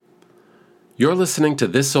You're listening to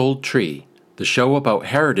This Old Tree, the show about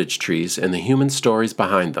heritage trees and the human stories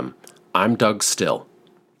behind them. I'm Doug Still.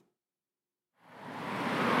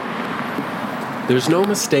 There's no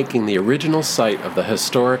mistaking the original site of the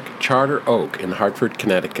historic Charter Oak in Hartford,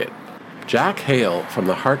 Connecticut. Jack Hale from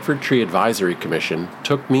the Hartford Tree Advisory Commission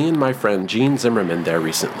took me and my friend Gene Zimmerman there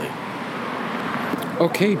recently.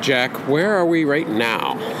 Okay, Jack, where are we right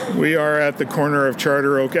now? We are at the corner of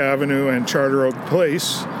Charter Oak Avenue and Charter Oak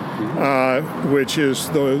Place, which is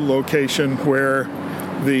the location where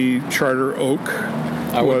the Charter Oak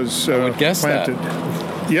was planted.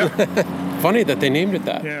 Yeah. Funny that they named it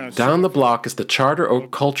that. Yeah, Down the block is the Charter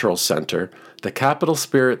Oak Cultural Center, the Capital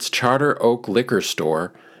Spirits Charter Oak Liquor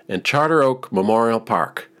Store, and Charter Oak Memorial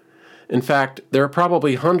Park. In fact, there are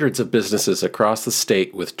probably hundreds of businesses across the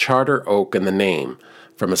state with Charter Oak in the name,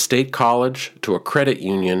 from a state college to a credit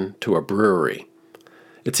union to a brewery.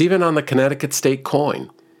 It's even on the Connecticut state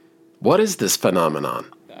coin. What is this phenomenon?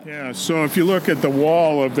 Yeah, so if you look at the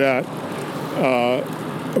wall of that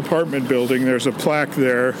apartment building, there's a plaque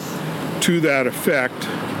there to that effect.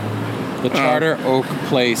 The Charter Oak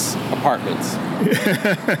Place Apartments.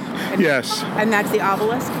 Yes. And that's the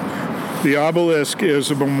obelisk? The obelisk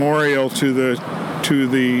is a memorial to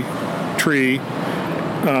the tree,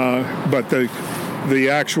 but the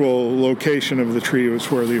actual location of the tree is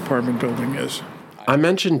where the apartment building is. I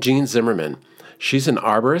mentioned Gene Zimmerman. She's an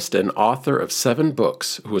arborist and author of 7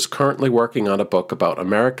 books who is currently working on a book about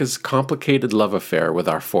America's complicated love affair with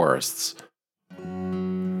our forests.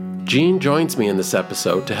 Gene joins me in this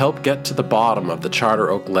episode to help get to the bottom of the Charter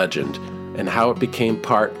Oak legend and how it became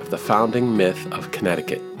part of the founding myth of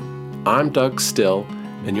Connecticut. I'm Doug Still,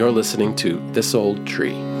 and you're listening to This Old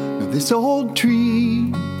Tree. This old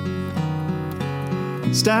tree,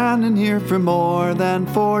 standing here for more than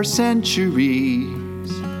 4 centuries.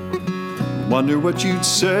 Wonder what you'd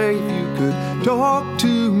say if you could talk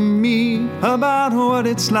to me about what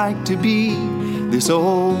it's like to be this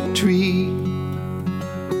old tree.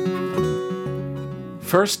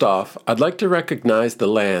 First off, I'd like to recognize the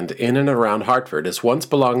land in and around Hartford as once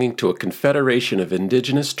belonging to a confederation of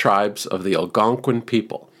indigenous tribes of the Algonquin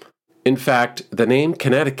people. In fact, the name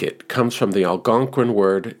Connecticut comes from the Algonquin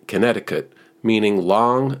word Connecticut, meaning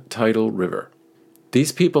long tidal river.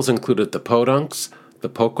 These peoples included the Podunks, the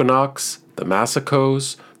Poquanox, the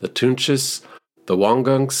Massacos, the Tunchis, the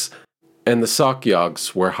Wangunks, and the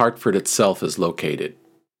Socyogs, where Hartford itself is located.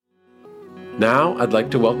 Now, I'd like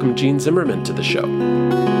to welcome Gene Zimmerman to the show.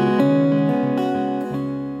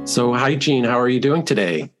 So, hi, Gene. How are you doing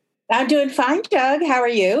today? I'm doing fine, Doug. How are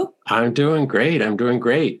you? I'm doing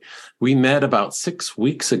great. We met about 6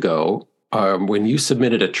 weeks ago when you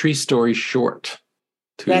submitted a tree story short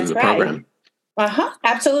to the program.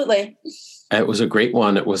 Absolutely. It was a great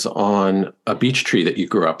one. It was on a beech tree that you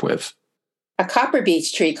grew up with. A copper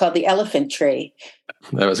beech tree called the elephant tree.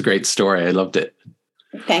 That was a great story. I loved it.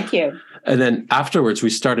 Thank you. And then afterwards, we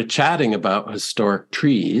started chatting about historic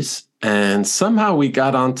trees, and somehow we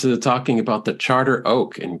got onto talking about the Charter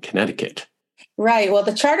Oak in Connecticut. Right. Well,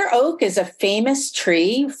 the Charter Oak is a famous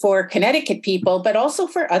tree for Connecticut people, but also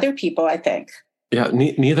for other people, I think. Yeah,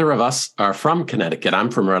 neither of us are from Connecticut.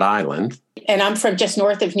 I'm from Rhode Island. And I'm from just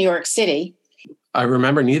north of New York City. I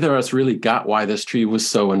remember neither of us really got why this tree was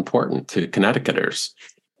so important to Connecticuters.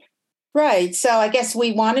 Right. So I guess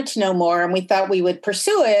we wanted to know more, and we thought we would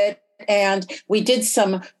pursue it. And we did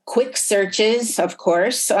some quick searches, of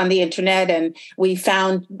course, on the internet, and we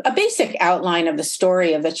found a basic outline of the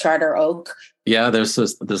story of the Charter Oak. Yeah, there's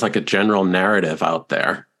like a general narrative out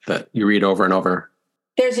there that you read over and over.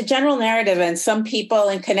 There's a general narrative, and some people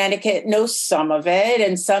in Connecticut know some of it,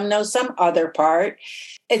 and some know some other part.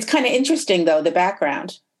 It's kind of interesting, though, the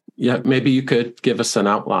background. Yeah, maybe you could give us an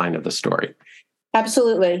outline of the story.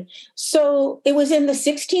 Absolutely. So it was in the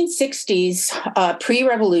 1660s,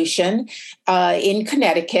 pre-revolution, in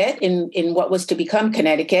Connecticut, in what was to become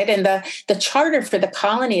Connecticut. And the charter for the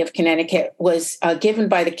colony of Connecticut was given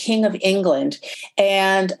by the King of England.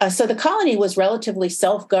 And so the colony was relatively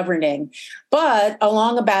self-governing. But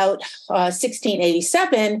along about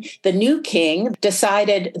 1687, the new king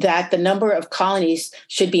decided that the number of colonies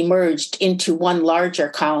should be merged into one larger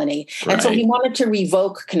colony. Right. And so he wanted to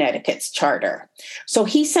revoke Connecticut's charter. So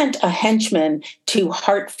he sent a henchman to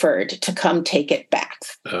Hartford to come take it back.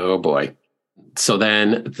 Oh, boy. So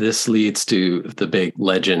then this leads to the big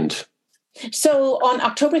legend. So on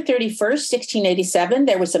October 31st, 1687,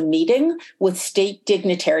 there was a meeting with state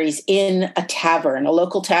dignitaries in a tavern, a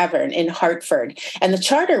local tavern in Hartford. And the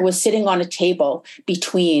charter was sitting on a table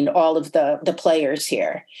between all of the players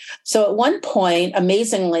here. So at one point,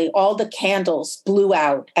 amazingly, all the candles blew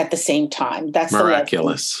out at the same time. That's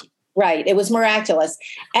miraculous. Right. It was miraculous.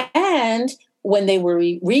 And when they were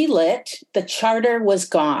relit, the charter was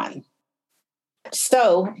gone.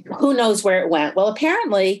 So who knows where it went? Well,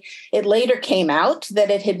 apparently it later came out that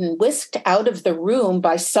it had been whisked out of the room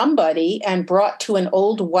by somebody and brought to an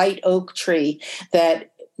old white oak tree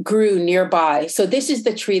that grew nearby. So this is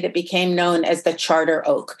the tree that became known as the charter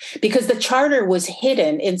oak, because the charter was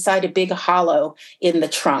hidden inside a big hollow in the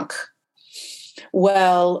trunk.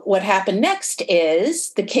 Well, what happened next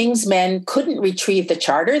is the king's men couldn't retrieve the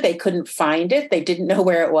charter. They couldn't find it. They didn't know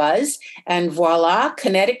where it was. And voila,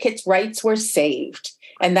 Connecticut's rights were saved.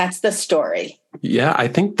 And that's the story. Yeah, I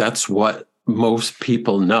think that's what most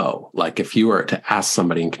people know. Like if you were to ask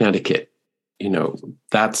somebody in Connecticut,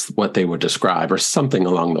 that's what they would describe or something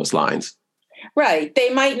along those lines. Right. They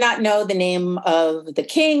might not know the name of the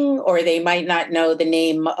king, or they might not know the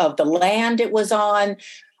name of the land it was on.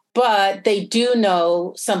 But they do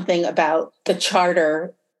know something about the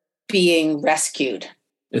charter being rescued.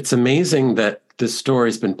 It's amazing that this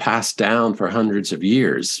story's been passed down for hundreds of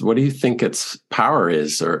years. What do you think its power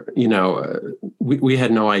is? Or, we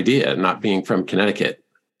had no idea, not being from Connecticut.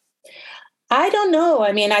 I don't know.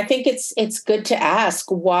 I mean, I think it's good to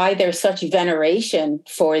ask why there's such veneration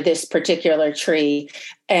for this particular tree,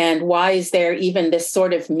 and why is there even this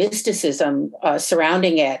sort of mysticism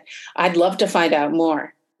surrounding it? I'd love to find out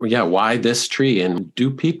more. Yeah, why this tree? And do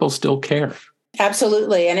people still care?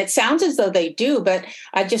 Absolutely. And it sounds as though they do, but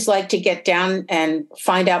I'd just like to get down and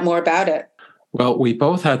find out more about it. Well, we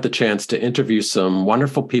both had the chance to interview some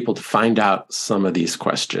wonderful people to find out some of these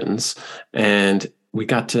questions. And we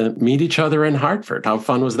got to meet each other in Hartford. How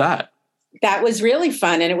fun was that? That was really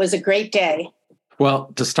fun, and it was a great day.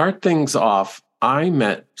 Well, to start things off, I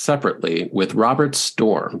met separately with Robert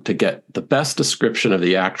Storm to get the best description of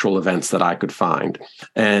the actual events that I could find.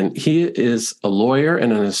 And he is a lawyer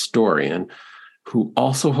and an historian who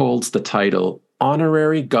also holds the title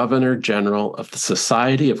Honorary Governor General of the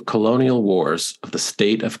Society of Colonial Wars of the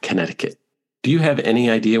State of Connecticut. Do you have any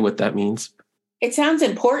idea what that means? It sounds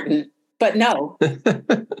important, but no.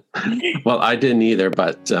 Well, I didn't either,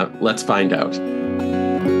 but let's find out.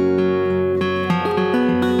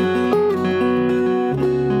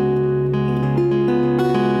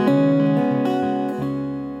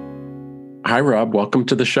 Hi, Rob. Welcome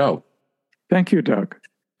to the show. Thank you, Doug.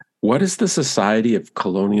 What is the Society of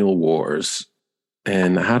Colonial Wars,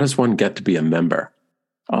 and how does one get to be a member?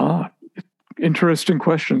 Interesting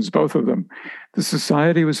questions, both of them. The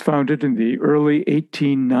Society was founded in the early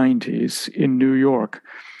 1890s in New York,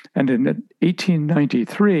 and in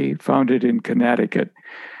 1893 founded in Connecticut.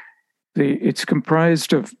 It's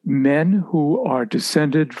comprised of men who are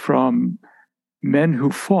descended from men who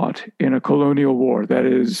fought in a colonial war, that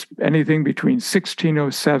is, anything between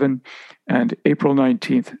 1607 and April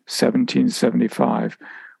 19th, 1775,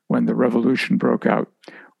 when the revolution broke out.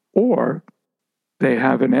 Or they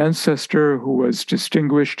have an ancestor who was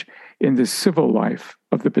distinguished in the civil life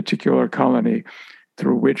of the particular colony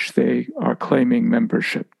through which they are claiming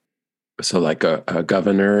membership. So like a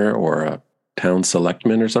governor or a town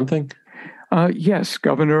selectman or something? Yes,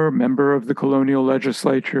 governor, member of the colonial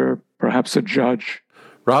legislature, perhaps a judge.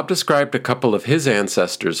 Rob described a couple of his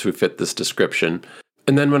ancestors who fit this description,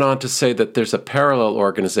 and then went on to say that there's a parallel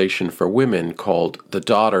organization for women called the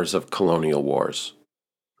Daughters of Colonial Wars.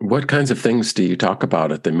 What kinds of things do you talk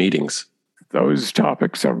about at the meetings? Those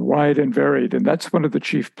topics are wide and varied, and that's one of the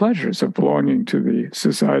chief pleasures of belonging to the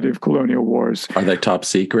Society of Colonial Wars. Are they top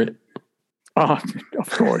secret? Of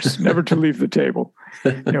course, never to leave the table.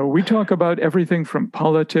 We talk about everything from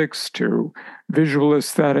politics to visual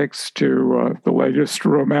aesthetics to the latest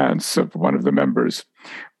romance of one of the members.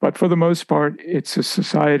 But for the most part, it's a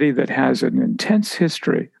society that has an intense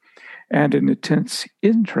history and an intense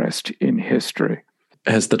interest in history.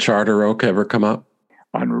 Has the charter oak ever come up?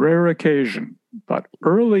 On rare occasion, but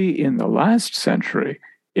early in the last century,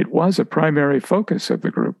 it was a primary focus of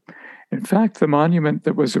the group. In fact, the monument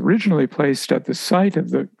that was originally placed at the site of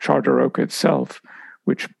the charter oak itself,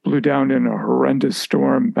 which blew down in a horrendous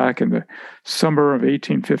storm back in the summer of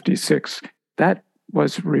 1856, that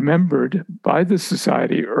was remembered by the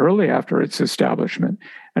society early after its establishment,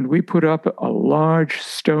 and we put up a large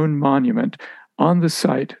stone monument on the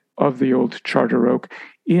site of the old charter oak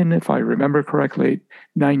in, if I remember correctly,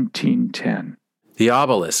 1910. The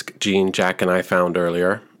obelisk Jean, Jack, and I found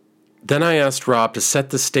earlier. Then I asked Rob to set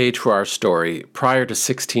the stage for our story prior to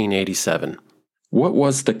 1687. What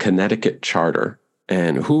was the Connecticut Charter,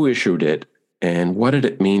 and who issued it, and what did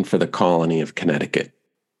it mean for the colony of Connecticut?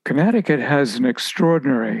 Connecticut has an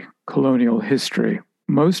extraordinary colonial history.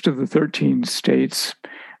 Most of the 13 states,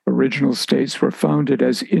 original states, were founded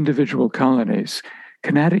as individual colonies.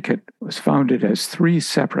 Connecticut was founded as 3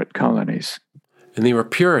 separate colonies. And they were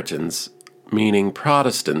Puritans, meaning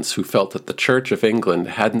Protestants who felt that the Church of England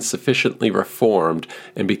hadn't sufficiently reformed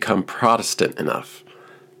and become Protestant enough.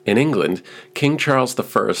 In England, King Charles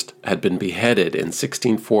I had been beheaded in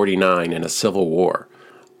 1649 in a civil war.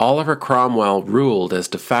 Oliver Cromwell ruled as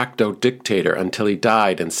de facto dictator until he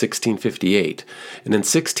died in 1658, and in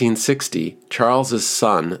 1660, Charles's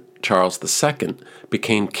son, Charles II,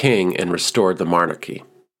 became king and restored the monarchy.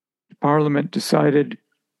 Parliament decided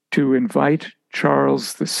to invite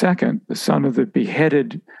Charles II, the son of the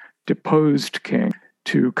beheaded, deposed king,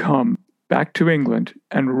 to come back to England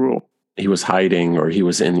and rule. He was hiding, or he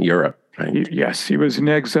was in Europe, right? Yes, he was in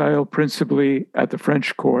exile, principally at the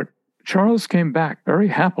French court. Charles came back very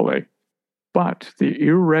happily, but the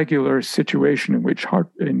irregular situation in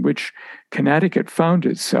which Connecticut found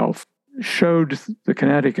itself showed the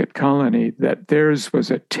Connecticut colony that theirs was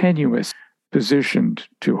a tenuous position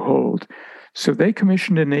to hold. So they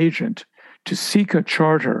commissioned an agent to seek a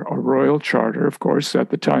charter, a royal charter. Of course, at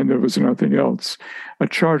the time there was nothing else, a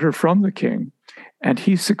charter from the king, and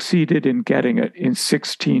he succeeded in getting it in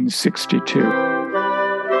 1662.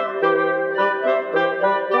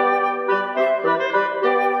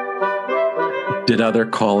 Did other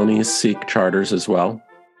colonies seek charters as well?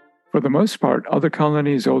 For the most part, other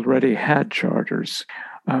colonies already had charters,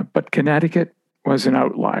 but Connecticut was an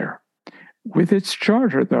outlier. With its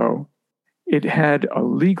charter, though, it had a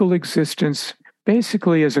legal existence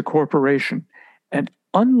basically as a corporation, and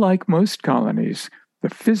unlike most colonies, the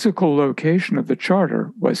physical location of the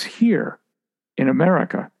charter was here in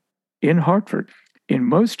America, in Hartford. In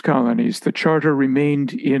most colonies, the charter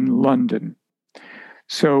remained in London.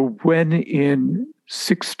 So when in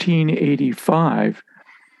 1685,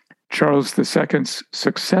 Charles II's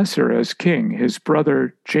successor as king, his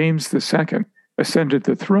brother James II, ascended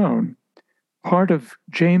the throne, part of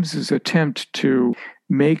James's attempt to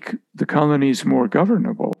make the colonies more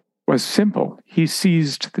governable was simple. He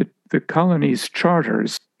seized the colonies'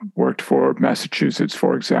 charters, worked for Massachusetts,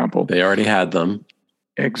 for example. They already had them.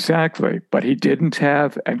 Exactly, but he didn't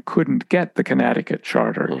have and couldn't get the Connecticut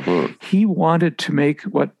charter. Mm-hmm. He wanted to make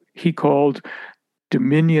what he called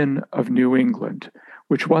Dominion of New England,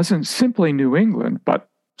 which wasn't simply New England, but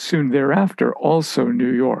soon thereafter also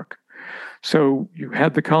New York. So you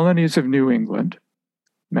had the colonies of New England,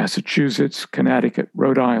 Massachusetts, Connecticut,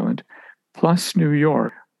 Rhode Island, plus New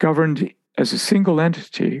York, governed as a single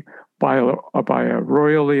entity by a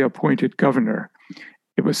royally appointed governor.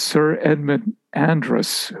 It was Sir Edmund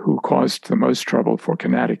Andros who caused the most trouble for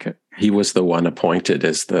Connecticut. He was the one appointed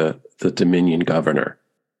as the Dominion governor.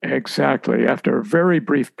 Exactly. After a very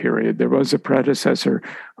brief period, there was a predecessor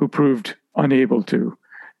who proved unable to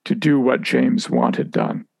do what James wanted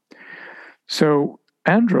done. So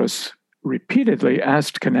Andros repeatedly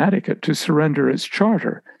asked Connecticut to surrender its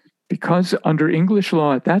charter because under English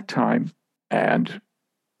law at that time, and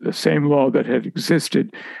the same law that had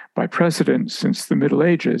existed by precedent since the Middle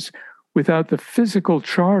Ages, without the physical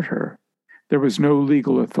charter, there was no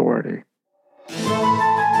legal authority.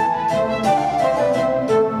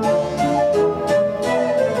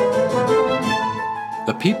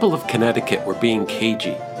 The people of Connecticut were being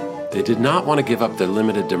cagey. They did not want to give up their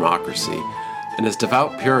limited democracy, and as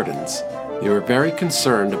devout Puritans, they were very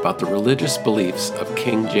concerned about the religious beliefs of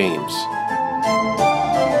King James.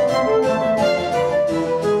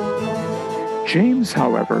 James,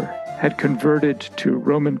 however, had converted to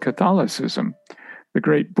Roman Catholicism, the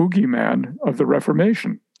great boogeyman of the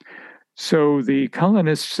Reformation. So the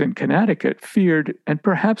colonists in Connecticut feared, and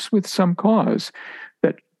perhaps with some cause,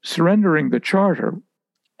 that surrendering the charter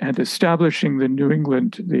and establishing the New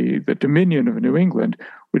England, the Dominion of New England,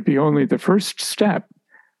 would be only the first step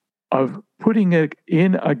of putting it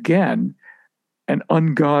in again an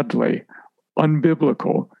ungodly,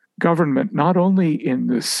 unbiblical government, not only in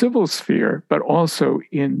the civil sphere, but also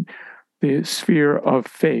in the sphere of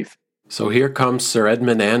faith. So here comes Sir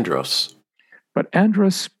Edmund Andros. But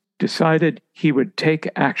Andros decided he would take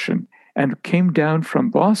action and came down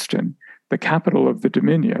from Boston, the capital of the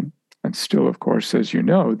Dominion, and still, of course, as you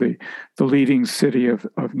know, the leading city of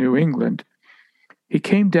New England. He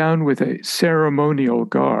came down with a ceremonial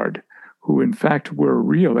guard, who in fact were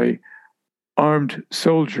really armed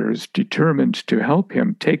soldiers determined to help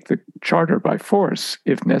him take the charter by force,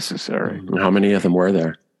 if necessary. How many of them were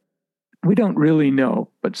there? We don't really know,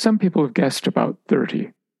 but some people have guessed about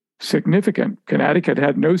 30. Significant. Connecticut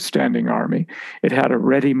had no standing army. It had a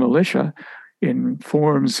ready militia in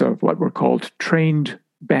forms of what were called trained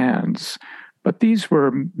bands. But these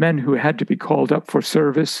were men who had to be called up for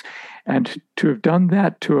service, and to have done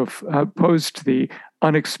that, to have opposed the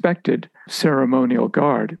unexpected ceremonial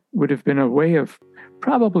guard would have been a way of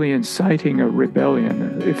probably inciting a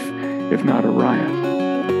rebellion, if not a riot.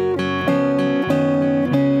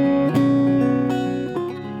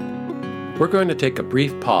 We're going to take a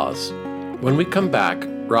brief pause. When we come back,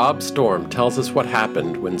 Rob Storm tells us what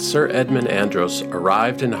happened when Sir Edmund Andros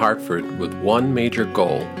arrived in Hartford with one major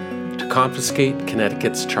goal: to confiscate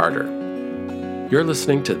Connecticut's charter. You're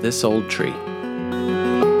listening to This Old Tree.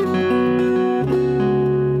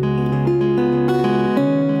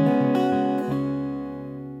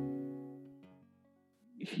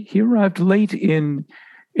 He arrived late in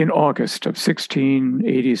August of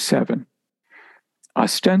 1687,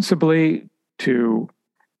 ostensibly to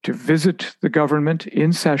visit the government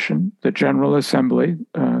in session, the General Assembly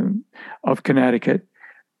of Connecticut,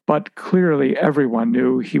 but clearly everyone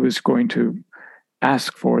knew he was going to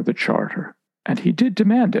ask for the charter, and he did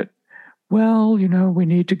demand it. Well, we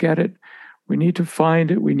need to get it, we need to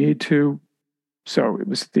find it, So it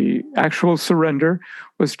was the actual surrender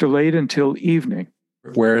was delayed until evening.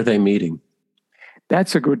 Where are they meeting?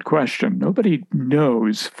 That's a good question. Nobody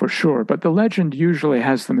knows for sure, but the legend usually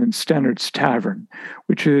has them in Stennard's Tavern,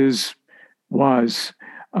 which was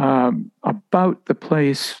about the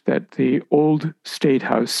place that the old State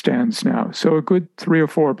House stands now. So a good 3 or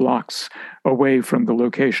 4 blocks away from the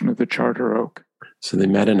location of the Charter Oak. So they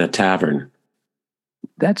met in a tavern.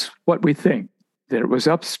 That's what we think, that it was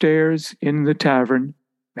upstairs in the tavern.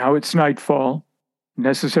 Now it's nightfall,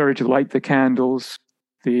 necessary to light the candles.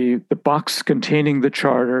 The box containing the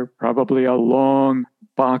charter, probably a long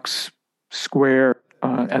box square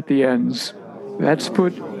at the ends, that's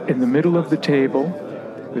put in the middle of the table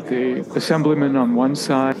with the assemblyman on one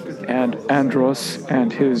side and Andros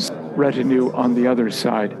and his retinue on the other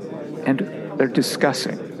side. And they're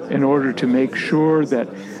discussing in order to make sure that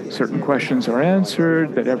certain questions are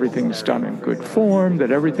answered, that everything's done in good form,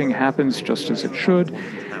 that everything happens just as it should.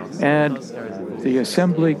 And the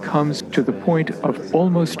assembly comes to the point of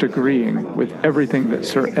almost agreeing with everything that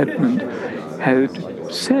Sir Edmund had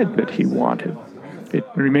said that he wanted. It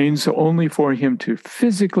remains only for him to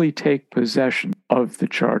physically take possession of the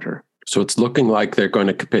charter. So it's looking like they're going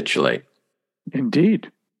to capitulate.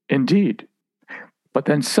 Indeed. But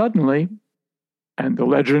then suddenly, and the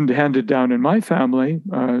legend handed down in my family,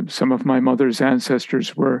 some of my mother's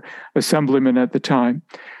ancestors were assemblymen at the time,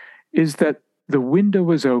 is that the window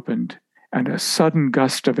was opened and a sudden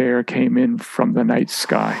gust of air came in from the night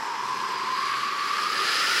sky.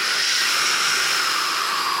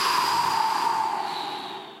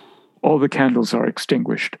 All the candles are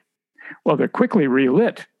extinguished. Well, they're quickly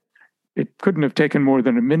relit. It couldn't have taken more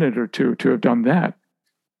than a minute or two to have done that.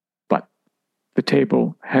 But the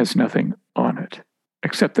table has nothing on it,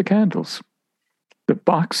 except the candles. The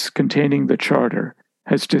box containing the charter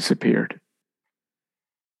has disappeared.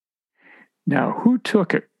 Now, who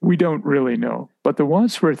took it? We don't really know. But the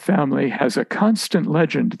Wadsworth family has a constant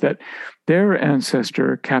legend that their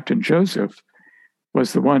ancestor, Captain Joseph,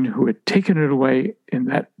 was the one who had taken it away in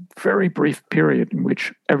that very brief period in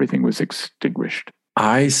which everything was extinguished.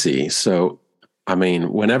 I see. So,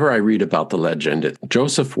 whenever I read about the legend,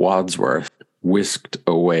 Joseph Wadsworth whisked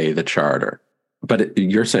away the charter. But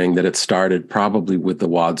you're saying that it started probably with the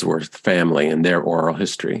Wadsworth family and their oral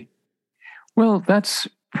history. Well, that's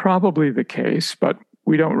probably the case, but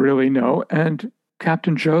we don't really know. And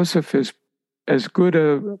Captain Joseph is as good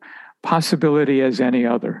a possibility as any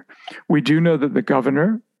other. We do know that the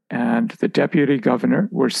governor and the deputy governor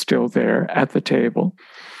were still there at the table.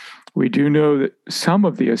 We do know that some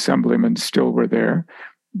of the assemblymen still were there,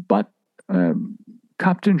 but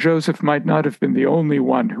Captain Joseph might not have been the only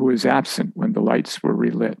one who was absent when the lights were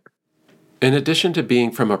relit. In addition to being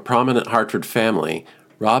from a prominent Hartford family,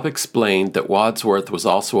 Rob explained that Wadsworth was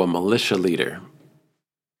also a militia leader.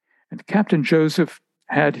 And Captain Joseph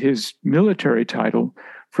had his military title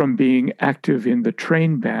from being active in the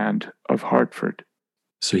train band of Hartford.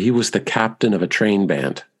 So he was the captain of a train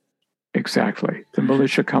band. Exactly, the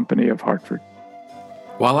militia company of Hartford.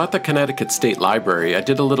 While at the Connecticut State Library, I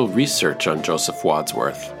did a little research on Joseph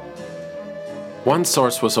Wadsworth. One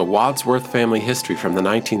source was a Wadsworth family history from the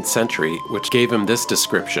 19th century, which gave him this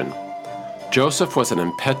description. Joseph was an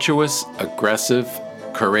impetuous, aggressive,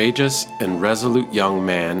 courageous, and resolute young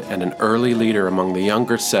man and an early leader among the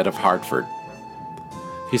younger set of Hartford.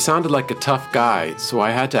 He sounded like a tough guy, so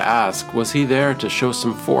I had to ask, was he there to show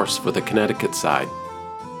some force for the Connecticut side?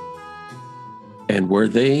 And were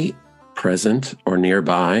they present or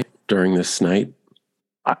nearby during this night?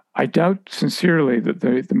 I doubt sincerely that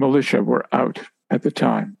the militia were out at the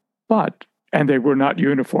time, and they were not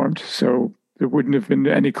uniformed, so there wouldn't have been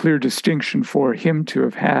any clear distinction for him to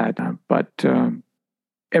have had. But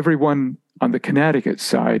everyone on the Connecticut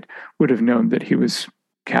side would have known that he was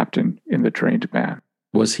captain in the trained man.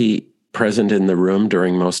 Was he present in the room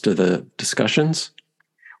during most of the discussions?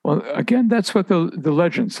 Well, again, that's what the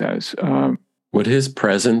legend says. Would his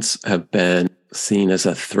presence have been seen as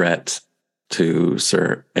a threat to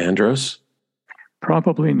Sir Andros?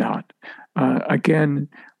 Probably not. Again,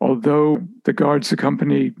 although the guards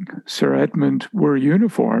accompanying Sir Edmund were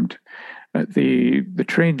uniformed, the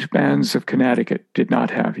trained bands of Connecticut did not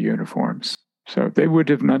have uniforms, so they would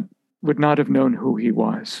not have known who he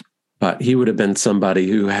was. But he would have been somebody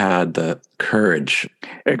who had the courage.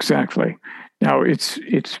 Exactly. Now, it's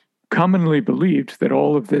commonly believed that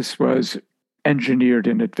all of this was engineered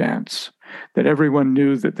in advance, that everyone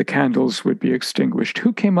knew that the candles would be extinguished.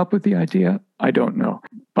 Who came up with the idea? I don't know.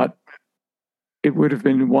 But it would have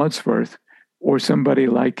been Wadsworth or somebody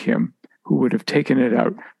like him who would have taken it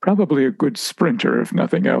out. Probably a good sprinter, if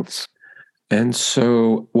nothing else. And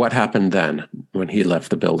so what happened then when he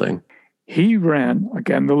left the building? He ran,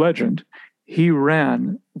 again, the legend, he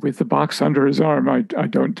ran with the box under his arm, I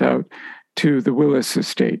don't doubt, to the Willis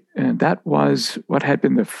estate. And that was what had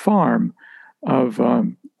been the farm of, or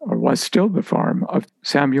was still the farm of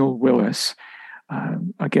Samuel Willis,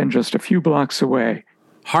 again, just a few blocks away.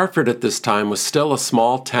 Hartford at this time was still a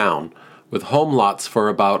small town with home lots for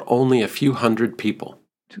about only a few hundred people.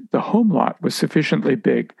 The home lot was sufficiently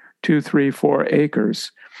big, 2, 3, 4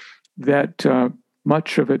 acres, that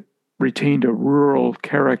much of it retained a rural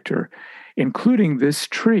character, including this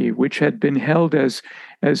tree, which had been held as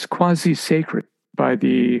quasi-sacred by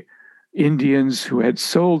the Indians who had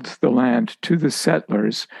sold the land to the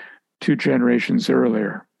settlers 2 generations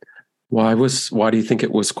earlier. Why do you think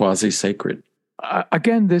it was quasi-sacred?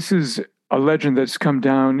 Again, this is a legend that's come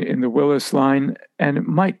down in the Willis line, and it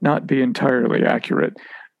might not be entirely accurate.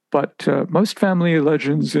 But most family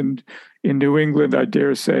legends in New England, I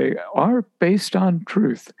dare say, are based on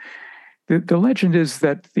truth. The legend is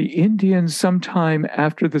that the Indians, sometime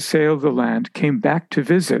after the sale of the land, came back to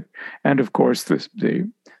visit. And of course, the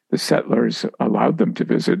settlers allowed them to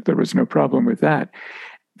visit. There was no problem with that.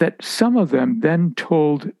 That some of them then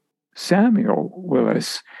told Samuel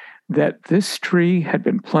Willis that this tree had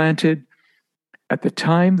been planted at the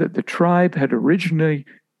time that the tribe had originally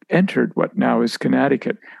entered what now is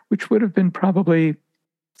Connecticut, which would have been probably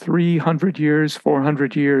 300 years,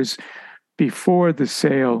 400 years before the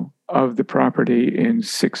sale of the property in the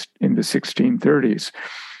 1630s.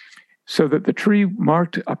 So that the tree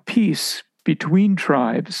marked a peace between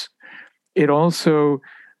tribes. It also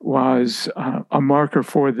was a marker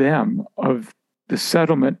for them of the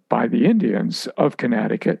settlement by the Indians of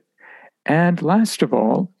Connecticut. And last of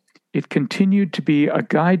all, it continued to be a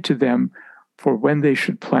guide to them for when they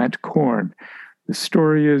should plant corn. The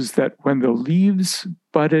story is that when the leaves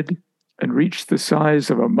budded and reached the size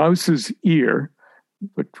of a mouse's ear,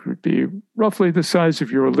 which would be roughly the size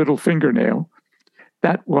of your little fingernail,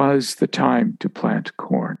 that was the time to plant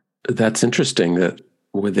corn. That's interesting that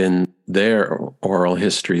within their oral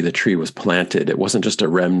history, the tree was planted. It wasn't just a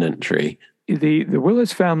remnant tree. The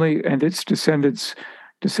Willis family and its descendants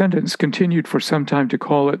continued for some time to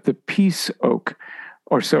call it the peace oak,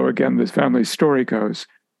 or so again the family story goes.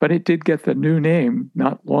 But it did get the new name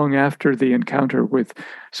not long after the encounter with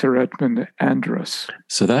Sir Edmund Andros.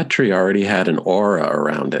 So that tree already had an aura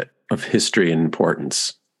around it of history and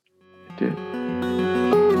importance. It did.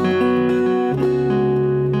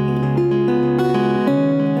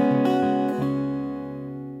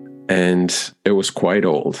 And it was quite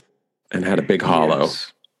old and had a big hollow,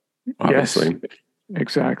 yes. obviously. Yes,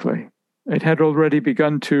 exactly. It had already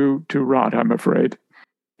begun to rot, I'm afraid.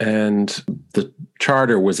 And the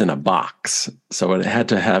charter was in a box, so it had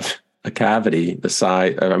to have a cavity. The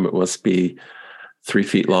size, it must be 3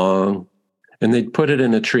 feet long. And they'd put it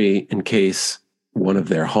in a tree in case one of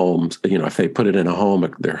their homes, if they put it in a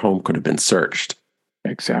home, their home could have been searched.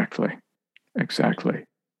 Exactly.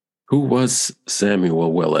 Who was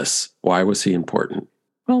Samuel Willis? Why was he important?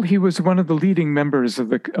 Well, he was one of the leading members of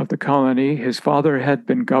the colony. His father had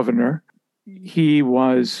been governor. He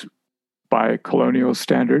was, by colonial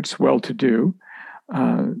standards, well-to-do.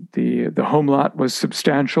 The home lot was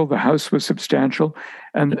substantial. The house was substantial,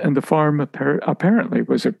 and the farm apparently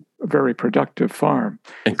was a very productive farm.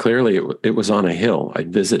 And clearly, it was on a hill I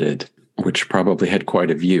visited, which probably had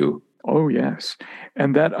quite a view. Oh yes,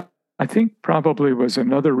 and that I think probably was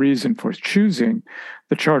another reason for choosing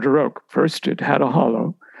the Charter Oak. First, it had a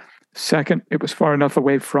hollow. Second, it was far enough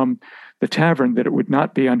away from the tavern that it would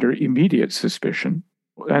not be under immediate suspicion.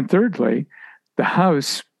 And thirdly, the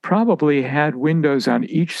house probably had windows on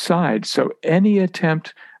each side, so any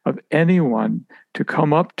attempt of anyone to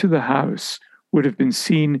come up to the house would have been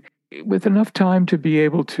seen with enough time to be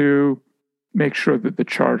able to make sure that the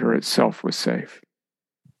charter itself was safe.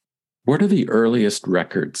 What are the earliest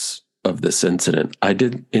records of this incident?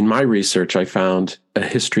 In my research, I found a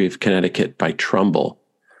history of Connecticut by Trumbull.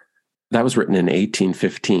 That was written in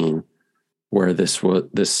 1815, where this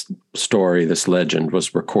story, this legend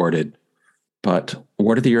was recorded. But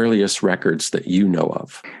what are the earliest records that you know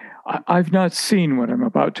of? I've not seen what I'm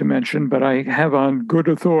about to mention, but I have on good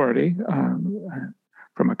authority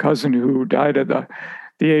from a cousin who died at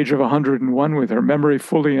the age of 101 with her memory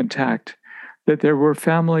fully intact, that there were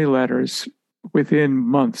family letters within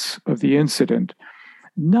months of the incident,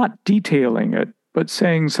 not detailing it, but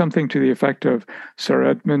saying something to the effect of Sir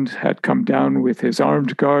Edmund had come down with his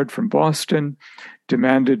armed guard from Boston,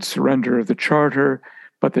 demanded surrender of the charter,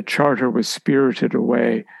 but the charter was spirited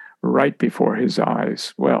away right before his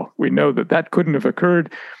eyes. Well, we know that couldn't have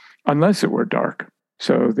occurred unless it were dark.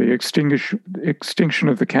 So the extinction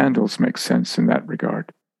of the candles makes sense in that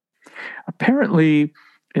regard. Apparently,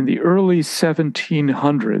 in the early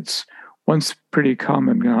 1700s, once pretty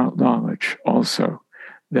common knowledge also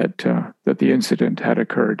that the incident had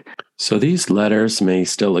occurred. So these letters may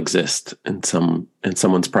still exist in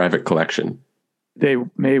someone's private collection. They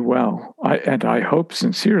may well, and I hope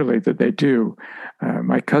sincerely that they do.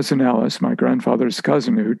 My cousin Alice, my grandfather's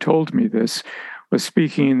cousin, who told me this, was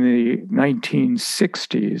speaking in the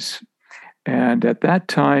 1960s. And at that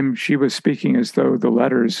time, she was speaking as though the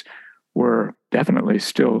letters were definitely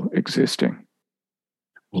still existing.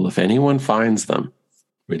 Well, if anyone finds them,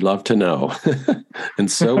 we'd love to know.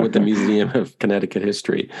 And so would the Museum of Connecticut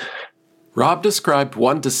History. Rob described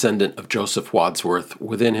one descendant of Joseph Wadsworth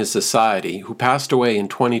within his society who passed away in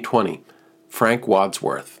 2020, Frank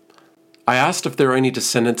Wadsworth. I asked if there are any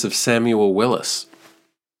descendants of Samuel Willis.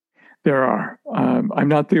 There are. I'm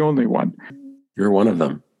not the only one. You're one of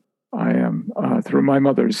them. I am, through my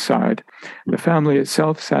mother's side. The family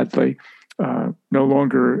itself, sadly, no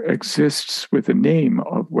longer exists with the name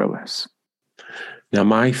of Willis. Now,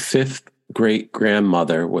 my fifth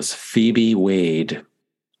great-grandmother was Phoebe Wade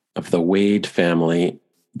of the Wade family.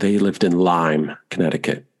 They lived in Lyme,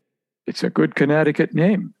 Connecticut. It's a good Connecticut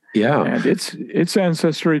name. Yeah. And its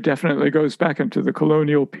ancestry definitely goes back into the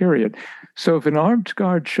colonial period. So if an armed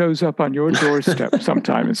guard shows up on your doorstep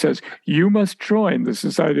sometime and says, you must join the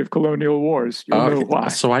Society of Colonial Wars, you'll know why.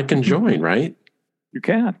 So I can join, right? You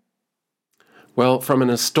can. Well, from an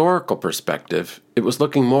historical perspective, it was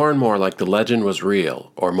looking more and more like the legend was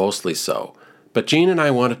real, or mostly so. But Jean and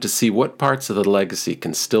I wanted to see what parts of the legacy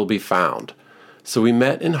can still be found. So we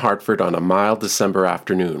met in Hartford on a mild December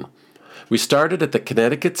afternoon. We started at the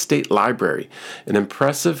Connecticut State Library, an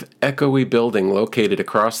impressive, echoey building located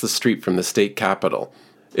across the street from the state capitol.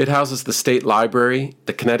 It houses the State Library,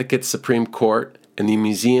 the Connecticut Supreme Court, and the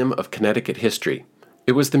Museum of Connecticut History.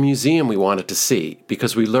 It was the museum we wanted to see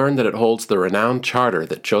because we learned that it holds the renowned charter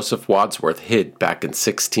that Joseph Wadsworth hid back in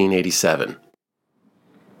 1687.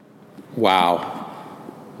 Wow.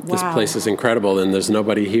 This place is incredible, and there's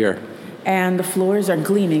nobody here. And the floors are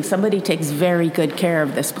gleaming. Somebody takes very good care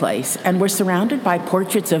of this place. And we're surrounded by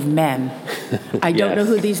portraits of men. I don't know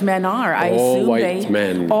who these men are. I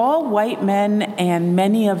assume all white men, and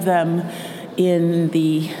many of them in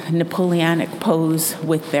the Napoleonic pose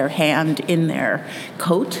with their hand in their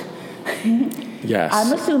coat. Yes.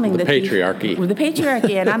 I'm assuming the patriarchy. The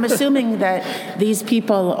patriarchy. And I'm assuming that these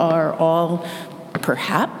people are all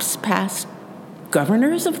perhaps past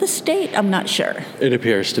governors of the state? I'm not sure. It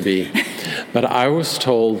appears to be. But I was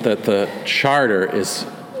told that the charter is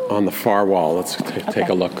on the far wall. Let's take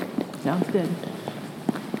a look. Sounds good.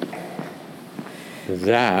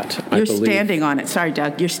 You're standing on it. Sorry,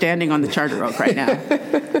 Doug. You're standing on the charter oak right now.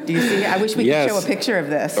 Do you see? I wish we could show a picture of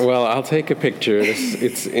this. Well, I'll take a picture.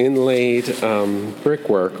 It's inlaid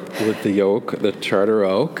brickwork with the oak, the charter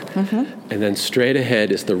oak. Mm-hmm. And then straight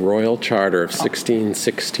ahead is the Royal Charter of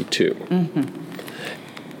 1662. Mm-hmm.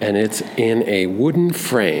 And it's in a wooden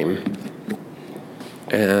frame.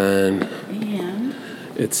 And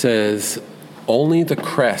it says, only the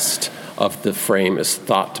crest of the frame is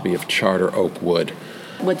thought to be of charter oak wood.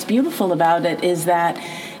 What's beautiful about it is that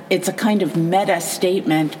it's a kind of meta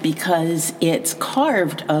statement because it's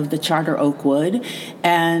carved of the charter oak wood,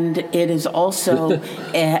 and it is also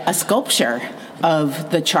a sculpture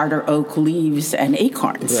of the charter oak leaves and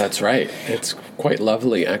acorns. That's right. It's quite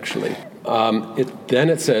lovely, actually. Then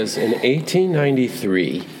it says, in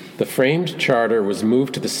 1893, the framed charter was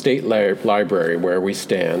moved to the State Library where we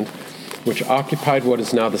stand, which occupied what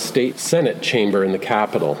is now the State Senate chamber in the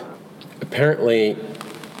Capitol. Apparently,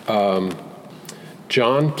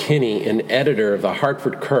 John Kinney, an editor of the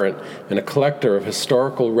Hartford Courant and a collector of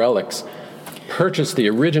historical relics, purchased the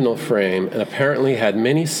original frame and apparently had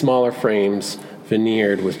many smaller frames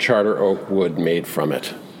veneered with charter oak wood made from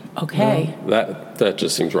it. Okay. That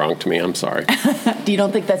just seems wrong to me. I'm sorry. You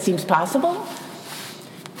don't think that seems possible?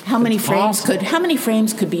 How many frames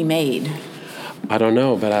could be made? I don't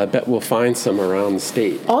know, but I bet we'll find some around the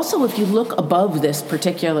state. Also, if you look above this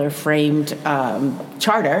particular framed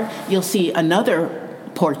charter, you'll see another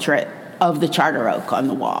portrait of the charter oak on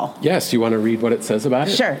the wall. Yes, you want to read what it says about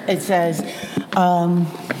it? Sure. It says,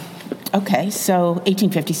 so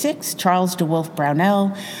 1856, Charles de Wolfe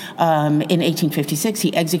Brownell. In 1856,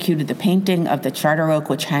 he executed the painting of the charter oak,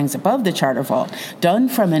 which hangs above the charter vault. Done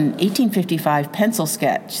from an 1855 pencil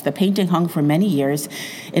sketch, the painting hung for many years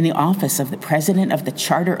in the office of the president of the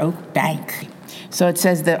Charter Oak Bank. So it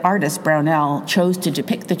says the artist, Brownell, chose to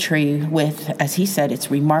depict the tree with, as he said,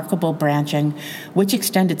 its remarkable branching, which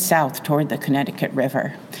extended south toward the Connecticut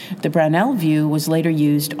River. The Brownell view was later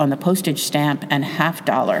used on the postage stamp and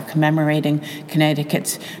 $50 commemorating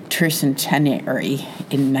Connecticut's tercentenary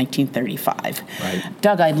in 1935. Right.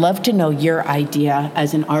 Doug, I'd love to know your idea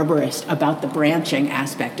as an arborist about the branching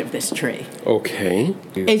aspect of this tree. Okay.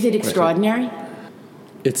 Is it extraordinary?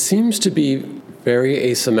 It seems to be very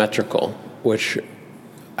asymmetrical, which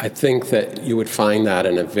I think that you would find that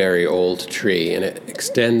in a very old tree, and it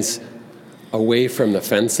extends away from the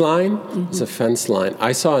fence line. Mm-hmm. It's a fence line.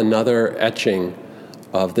 I saw another etching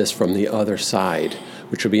of this from the other side,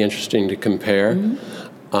 which would be interesting to compare.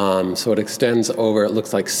 Mm-hmm. So it extends over, it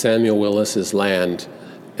looks like Samuel Willis's land,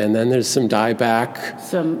 and then there's some dieback.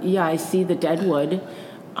 I see the dead wood.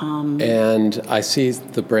 And I see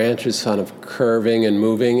the branches kind of curving and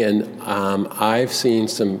moving, and I've seen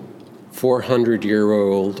some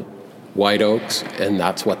 400-year-old white oaks, and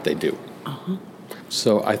that's what they do. Uh-huh.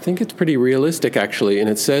 So I think it's pretty realistic, actually. And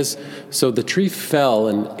it says, so the tree fell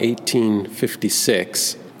in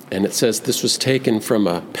 1856, and it says this was taken from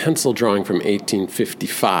a pencil drawing from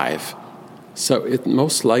 1855. So it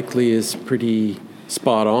most likely is pretty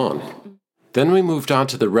spot on. Then we moved on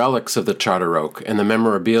to the relics of the charter oak and the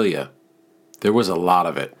memorabilia. There was a lot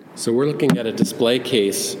of it. So we're looking at a display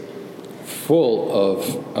case full of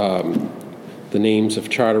the names of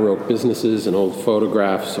charter oak businesses and old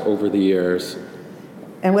photographs over the years.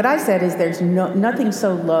 And what I said is there's nothing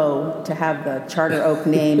so low to have the charter oak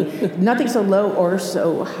name, nothing so low or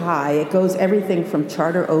so high. It goes everything from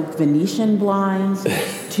charter oak Venetian blinds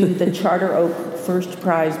to the charter oak first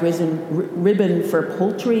prize ribbon for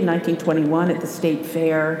poultry, 1921 at the State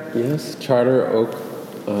Fair. Yes, charter oak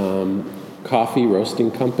coffee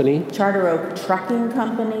roasting company. Charter oak trucking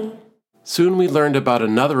company. Soon we learned about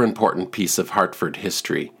another important piece of Hartford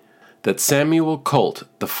history, that Samuel Colt,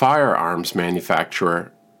 the firearms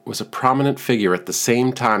manufacturer, was a prominent figure at the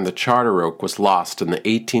same time the charter oak was lost in the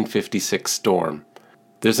 1856 storm.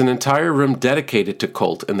 There's an entire room dedicated to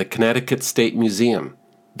Colt in the Connecticut State Museum.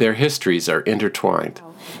 Their histories are intertwined.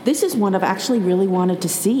 This is one I've actually really wanted to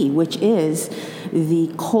see, which is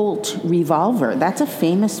the Colt revolver. That's a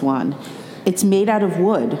famous one. It's made out of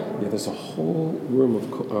wood. Yeah, there's a whole room of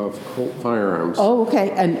Colt firearms. Oh, okay,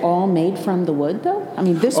 and all made from the wood, though. I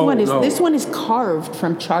mean, this one is carved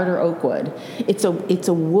from charter oak wood. It's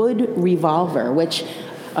a wood revolver, which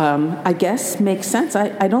I guess makes sense.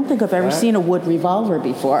 I don't think I've ever seen a wood revolver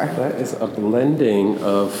before. That is a blending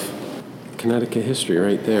of Connecticut history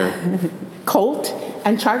right there. Colt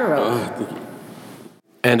and charter oak.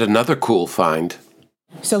 And another cool find.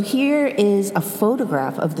 So here is a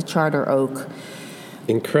photograph of the charter oak.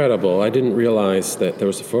 Incredible. I didn't realize that there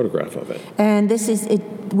was a photograph of it. And this is it.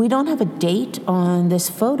 We don't have a date on this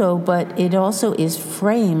photo, but it also is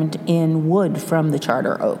framed in wood from the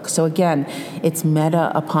charter oak. So again, it's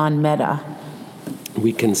meta upon meta.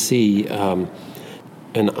 We can see an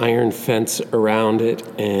iron fence around it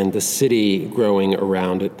and the city growing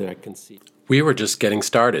around it that I can see. We were just getting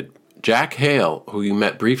started. Jack Hale, who you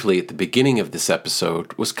met briefly at the beginning of this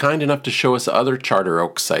episode, was kind enough to show us other charter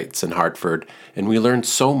oak sites in Hartford, and we learned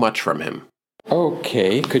so much from him.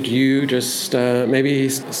 Okay, could you just maybe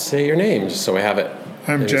say your name, just so I have it?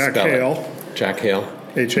 I'm Jack Hale. Jack Hale.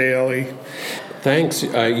 H-A-L-E. Thanks.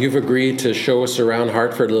 You've agreed to show us around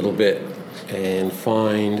Hartford a little bit and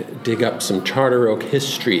dig up some charter oak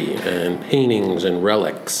history and paintings and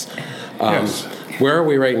relics. Yes. Where are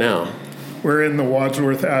we right now? We're in the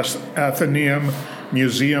Wadsworth Atheneum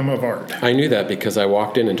Museum of Art. I knew that because I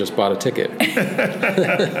walked in and just bought a ticket.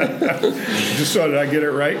 Just so did I get it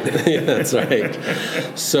right? Yeah, that's right.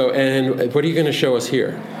 So, and what are you going to show us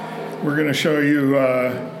here? We're going to show you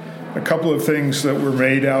a couple of things that were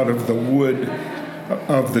made out of the wood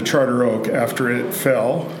of the charter oak after it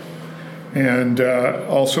fell, and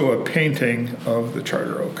also a painting of the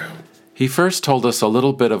charter oak. He first told us a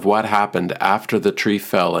little bit of what happened after the tree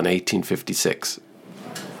fell in 1856.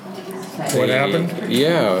 What happened?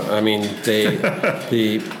 Yeah, I mean,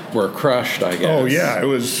 they were crushed, I guess. Oh, yeah, it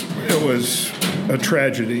was a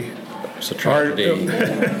tragedy. It's a tragedy.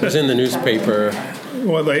 It was in the newspaper.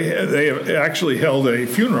 Well, they actually held a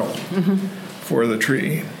funeral for the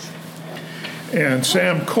tree. And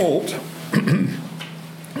Sam Colt,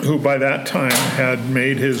 who by that time had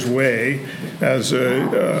made his way as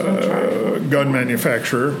a gun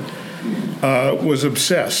manufacturer, was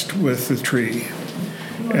obsessed with the tree.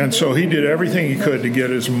 And so he did everything he could to get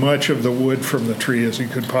as much of the wood from the tree as he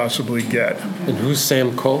could possibly get. And who's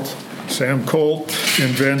Sam Colt? Sam Colt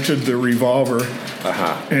invented the revolver.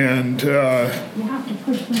 And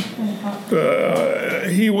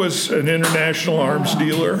he was an international arms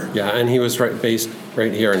dealer. Yeah, and he was based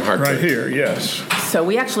right here in Hartford. Right here, yes. So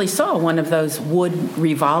we actually saw one of those wood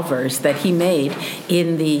revolvers that he made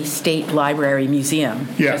in the State Library Museum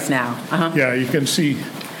just now. Yeah, you can see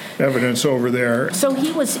evidence over there. So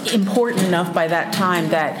he was important enough by that time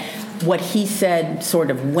that what he said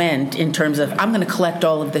sort of went in terms of, I'm going to collect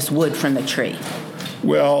all of this wood from the tree.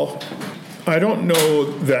 Well, I don't know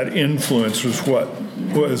that influence was what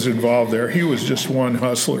was involved there. He was just one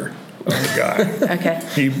hustler of a guy. Okay.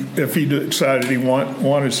 If he decided he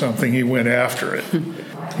wanted something, he went after it.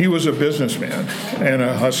 He was a businessman and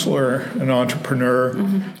a hustler, an entrepreneur.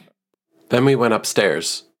 Then we went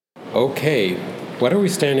upstairs. Okay, what are we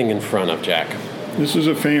standing in front of, Jack? This is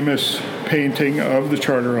a famous painting of the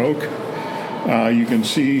charter oak. You can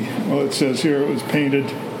see, well, it says here it was painted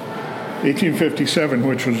 1857,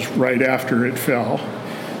 which was right after it fell,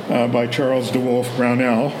 by Charles de Wolfe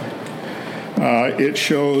Brownell. It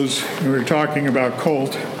shows, we were talking about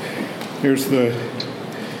Colt. Here's the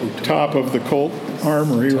top of the Colt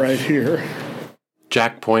armory right here.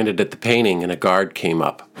 Jack pointed at the painting and a guard came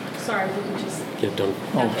up. Sorry, we can just... Yeah, don't.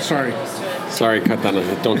 Oh, sorry. Sorry, cut that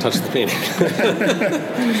on. Don't touch the painting.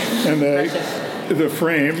 And the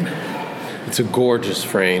frame. It's a gorgeous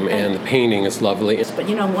frame, and the painting is lovely. But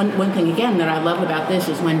you know, one thing again that I love about this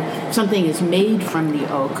is when something is made from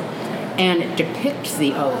the oak and it depicts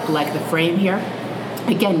the oak, like the frame here.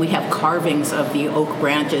 Again, we have carvings of the oak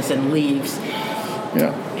branches and leaves.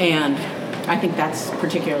 Yeah. And I think that's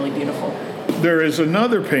particularly beautiful. There is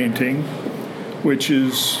another painting which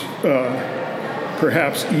is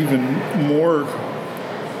perhaps even more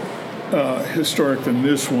historic than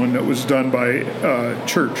this one, that was done by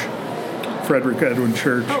Church, Frederick Edwin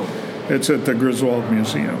Church. Oh. It's at the Griswold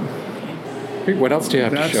Museum. What else do you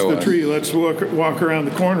have to show us? That's the tree. Let's walk around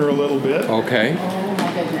the corner a little bit. Okay. Oh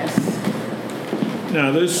my goodness.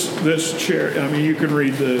 Now this chair, I mean, you can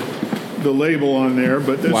read the label on there,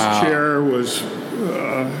 but this chair was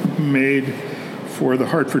made for the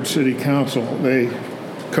Hartford City Council. They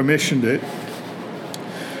commissioned it,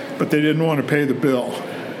 but they didn't want to pay the bill.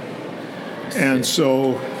 And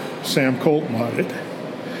so Sam Colt bought it,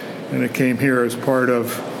 and it came here as part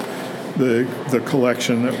of the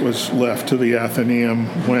collection that was left to the Athenaeum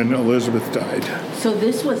when Elizabeth died. So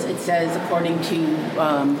this was, it says, according to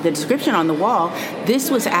the description on the wall,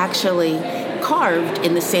 this was actually carved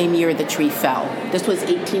in the same year the tree fell. This was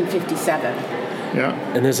 1857. Yeah.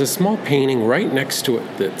 And there's a small painting right next to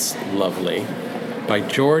it that's lovely by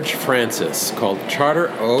George Francis called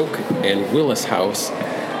Charter Oak and Willis House.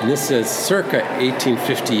 And this says circa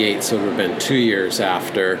 1858, so it would have been 2 years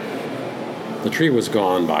after. The tree was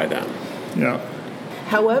gone by then. Yeah.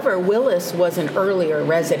 However, Willis was an earlier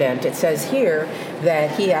resident. It says here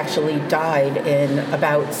that he actually died in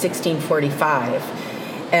about 1645.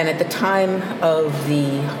 And at the time of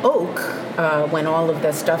the oak, when all of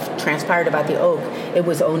the stuff transpired about the oak, it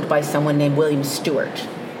was owned by someone named William Stewart.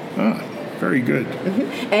 Ah, very good.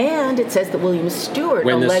 Mm-hmm. And it says that William Stewart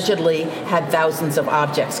allegedly had thousands of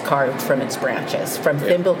objects carved from its branches, from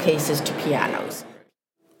thimble cases to pianos.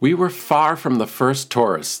 We were far from the first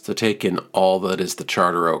tourists to take in all that is the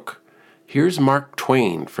Charter Oak. Here's Mark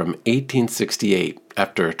Twain from 1868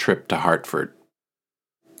 after a trip to Hartford.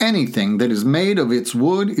 Anything that is made of its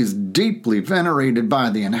wood is deeply venerated by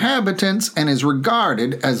the inhabitants and is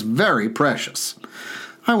regarded as very precious.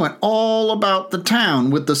 I went all about the town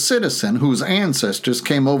with the citizen whose ancestors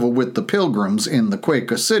came over with the Pilgrims in the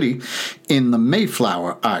Quaker City, in the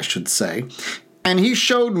Mayflower, I should say, and he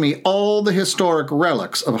showed me all the historic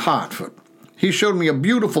relics of Hartford. He showed me a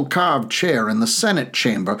beautiful carved chair in the Senate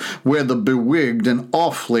chamber where the bewigged and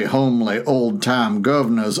awfully homely old-time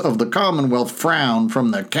governors of the Commonwealth frowned from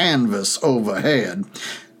their canvas overhead.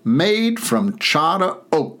 Made from charter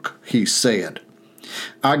oak, he said.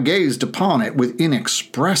 I gazed upon it with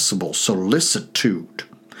inexpressible solicitude.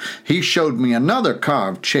 He showed me another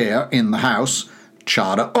carved chair in the house.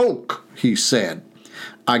 Charter oak, he said.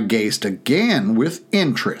 I gazed again with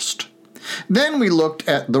interest. Then we looked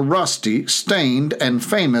at the rusty, stained, and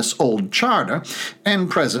famous old charter, and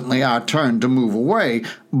presently I turned to move away,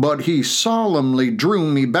 but he solemnly drew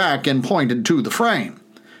me back and pointed to the frame.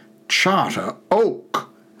 Charter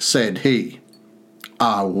oak, said he.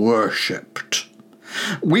 I worshipped.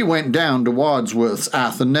 We went down to Wadsworth's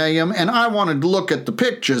Athenaeum, and I wanted to look at the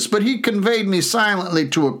pictures, but he conveyed me silently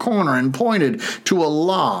to a corner and pointed to a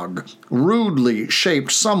log, rudely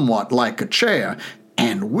shaped somewhat like a chair,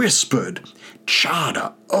 and whispered,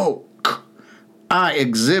 Charter oak. I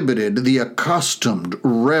exhibited the accustomed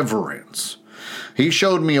reverence. He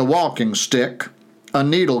showed me a walking stick, a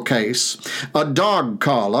needle case, a dog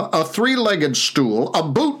collar, a three-legged stool, a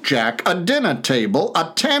boot jack, a dinner table, a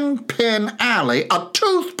 10-pin alley, a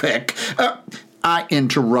toothpick. I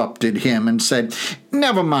interrupted him and said,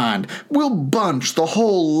 Never mind, we'll bunch the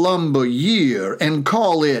whole lumber year and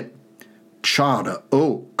call it Charter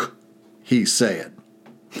oak, he said.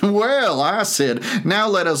 Well, I said, now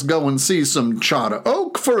let us go and see some charter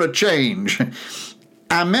oak for a change.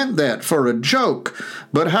 I meant that for a joke,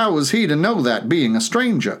 but how was he to know that, being a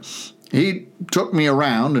stranger? He took me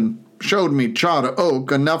around and showed me charter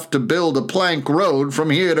oak enough to build a plank road from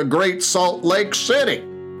here to Great Salt Lake City.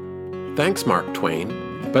 Thanks, Mark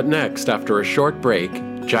Twain. But next, after a short break,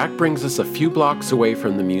 Jack brings us a few blocks away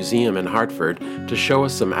from the museum in Hartford to show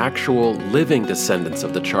us some actual living descendants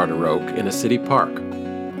of the charter oak in a city park.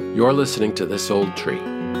 You're listening to This Old Tree.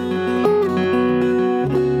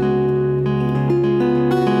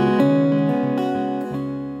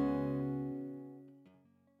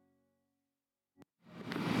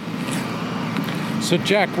 So,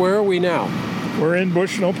 Jack, where are we now? We're in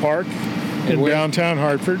Bushnell Park in downtown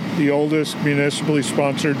Hartford, the oldest municipally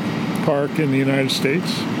sponsored park in the United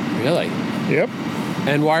States. Really? Yep.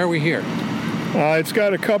 And why are we here? It's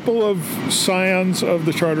got a couple of scions of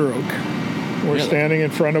the charter oak. We're standing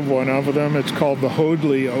in front of one of them. It's called the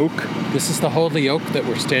Hoadley oak. This is the Hoadley oak that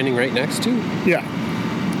we're standing right next to? Yeah.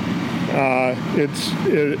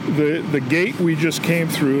 The gate we just came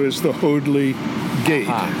through is the Hoadley Gate,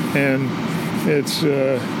 and it's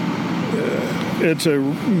a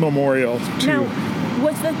memorial to. Now,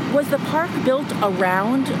 was the park built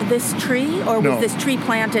around this tree, or was this tree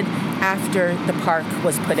planted after the park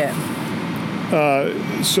was put in?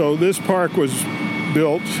 So this park was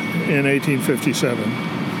built in 1857.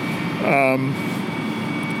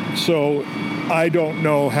 So I don't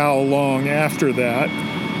know how long after that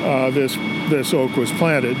this oak was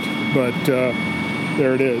planted, but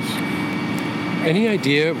there it is. Any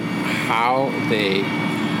idea how they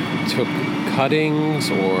took cuttings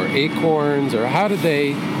or acorns, or how did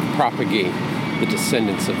they propagate the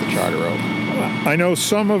descendants of the charter oak? I know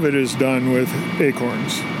some of it is done with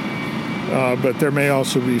acorns, but there may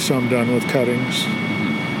also be some done with cuttings.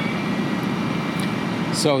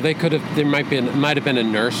 So there might have been a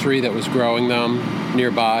nursery that was growing them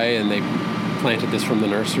nearby, and they planted this from the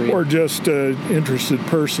nursery? Or just an interested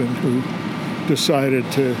person who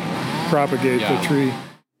decided to propagate the tree.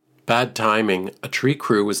 Bad timing. A tree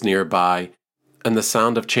crew was nearby, and the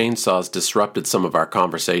sound of chainsaws disrupted some of our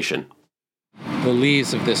conversation. The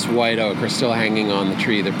leaves of this white oak are still hanging on the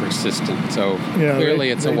tree. They're persistent, so clearly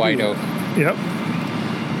it's a white oak. Yep.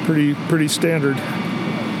 Pretty standard.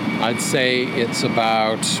 I'd say it's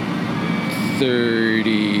about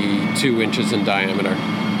 32 inches in diameter.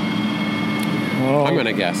 Oh, I'm going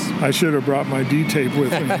to guess. I should have brought my D-tape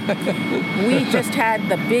with me. We just had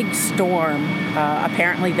the big storm,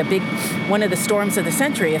 apparently one of the storms of the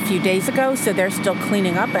century a few days ago, so they're still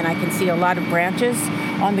cleaning up, and I can see a lot of branches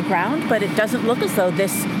on the ground, but it doesn't look as though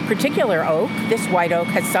this particular oak, this white oak,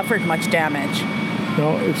 has suffered much damage.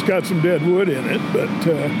 No, it's got some dead wood in it, but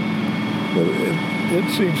it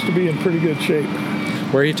seems to be in pretty good shape.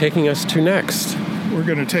 Where are you taking us to next? We're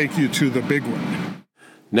going to take you to the big one.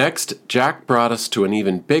 Next, Jack brought us to an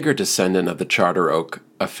even bigger descendant of the charter oak,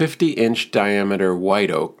 a 50-inch diameter white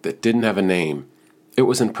oak that didn't have a name. It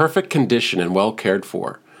was in perfect condition and well cared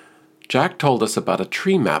for. Jack told us about a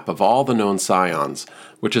tree map of all the known scions,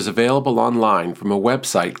 which is available online from a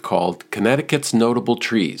website called Connecticut's Notable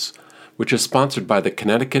Trees, which is sponsored by the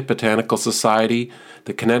Connecticut Botanical Society,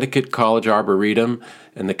 the Connecticut College Arboretum,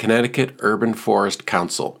 and the Connecticut Urban Forest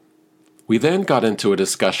Council. We then got into a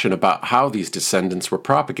discussion about how these descendants were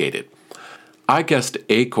propagated. I guessed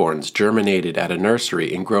acorns germinated at a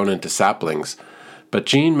nursery and grown into saplings, but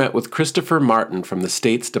Jean met with Christopher Martin from the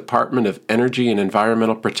state's Department of Energy and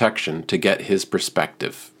Environmental Protection to get his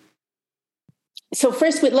perspective. So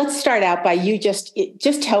first, let's start out by you just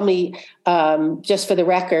tell me, just for the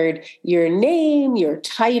record, your name, your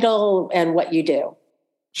title, and what you do.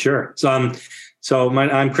 Sure. I'm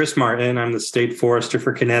Chris Martin. I'm the state forester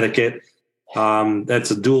for Connecticut.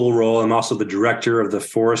 That's a dual role. I'm also the director of the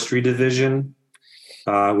forestry division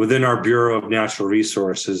within our Bureau of Natural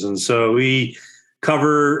Resources. And so we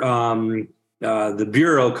cover, the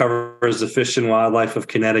Bureau covers the fish and wildlife of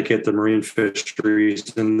Connecticut, the marine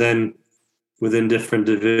fisheries, and then within different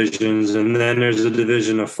divisions. And then there's a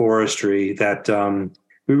division of forestry that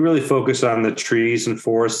we really focus on the trees and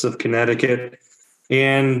forests of Connecticut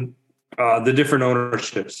and the different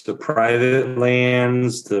ownerships, the private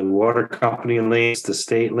lands, the water company lands, the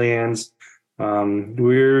state lands.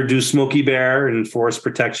 We do Smoky Bear and forest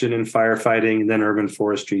protection and firefighting, and then urban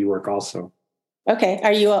forestry work also. Okay.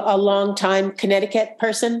 Are you a long-time Connecticut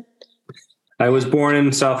person? I was born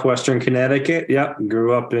in southwestern Connecticut. Yep.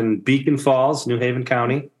 Grew up in Beacon Falls, New Haven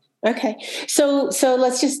County. Okay. So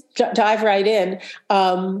let's just dive right in.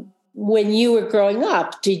 When you were growing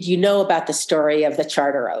up, did you know about the story of the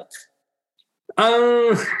charter oak?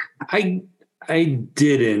 I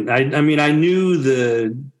didn't. I mean, I knew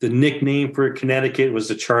the nickname for Connecticut was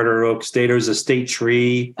the charter oak state. It was a state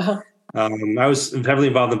tree. Uh-huh. I was heavily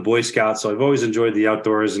involved in Boy Scouts, so I've always enjoyed the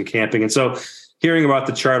outdoors and camping. And so hearing about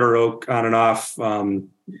the charter oak on and off,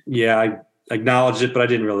 I acknowledged it, but I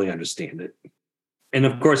didn't really understand it. And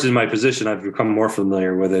of course, in my position, I've become more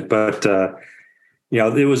familiar with it. But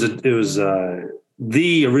it was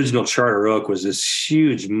the original charter oak was this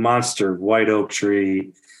huge monster white oak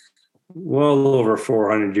tree, well over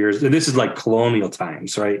 400 years. And this is like colonial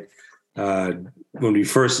times, right? When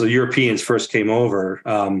the Europeans first came over.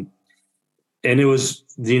 And it was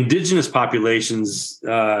the indigenous populations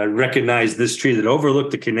recognized this tree that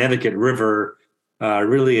overlooked the Connecticut River,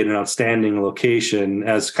 really in an outstanding location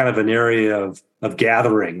as kind of an area of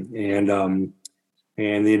gathering.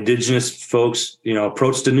 And the indigenous folks,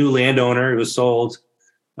 approached a new landowner. It was sold.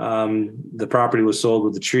 The property was sold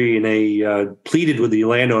with the tree, and they pleaded with the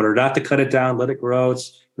landowner not to cut it down, let it grow.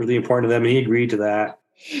 It's really important to them, and he agreed to that.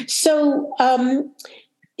 So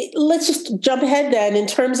let's just jump ahead then in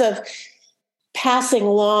terms of passing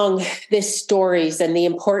along these stories and the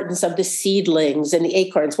importance of the seedlings and the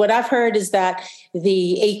acorns. What I've heard is that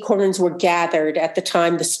the acorns were gathered at the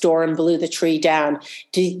time the storm blew the tree down.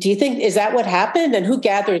 Do you think, is that what happened? And who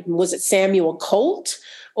gathered them? Was it Samuel Colt?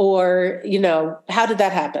 Or, how did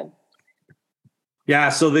that happen? Yeah,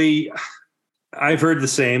 so I've heard the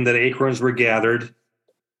same, that acorns were gathered.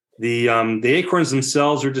 The acorns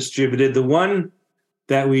themselves are distributed. The one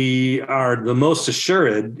that we are the most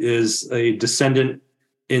assured is a descendant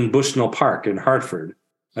in Bushnell Park in Hartford,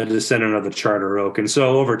 a descendant of the charter oak. And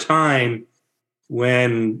so over time,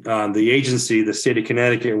 when the agency, the state of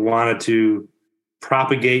Connecticut, wanted to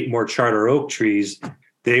propagate more charter oak trees,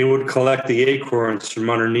 they would collect the acorns from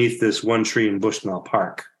underneath this one tree in Bushnell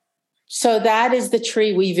Park. So that is the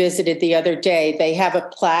tree we visited the other day. They have a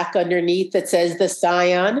plaque underneath that says the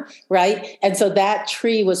scion, right? And so that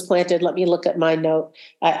tree was planted. Let me look at my note.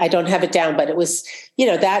 I don't have it down, but it was,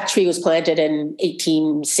 that tree was planted in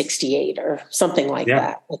 1868 or something like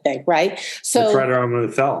that, I think, right? So it's right around when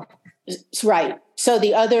it fell. Right. So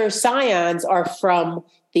the other scions are from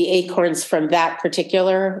the acorns from that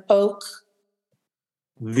particular oak.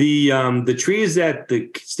 The trees that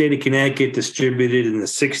the state of Connecticut distributed in the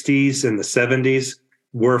 60s and the 70s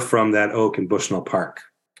were from that oak in Bushnell Park.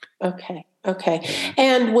 Okay.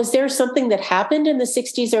 And was there something that happened in the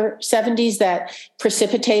 60s or 70s that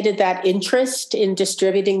precipitated that interest in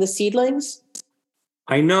distributing the seedlings?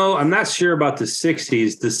 I'm not sure about the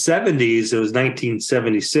 60s. The 70s, it was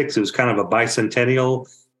 1976. It was kind of a bicentennial,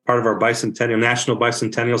 part of our national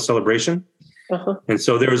bicentennial celebration. Uh-huh. And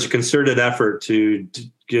so there was a concerted effort to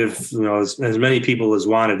give, as many people as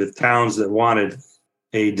wanted, the towns that wanted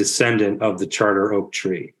a descendant of the charter oak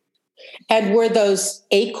tree. And were those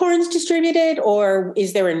acorns distributed, or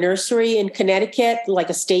is there a nursery in Connecticut, like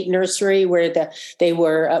a state nursery, where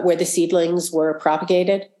the seedlings were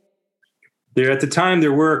propagated? At the time,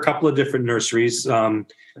 there were a couple of different nurseries, one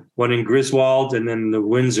in Griswold and then the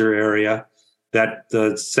Windsor area, that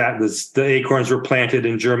the acorns were planted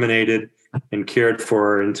and germinated and cared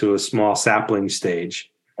for into a small sapling stage.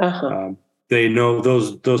 Uh-huh. They know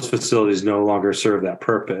those facilities no longer serve that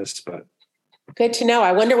purpose, but good to know.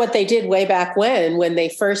 I wonder what they did way back when they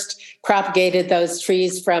first propagated those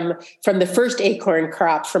trees from the first acorn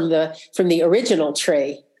crop from the original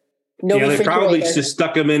tree. They probably just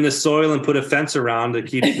stuck them in the soil and put a fence around to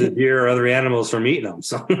keep the deer or other animals from eating them.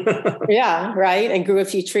 So yeah, right, and grew a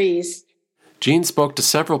few trees. Gene spoke to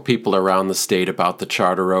several people around the state about the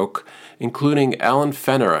charter oak, including Alan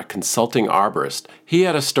Fenner, a consulting arborist. He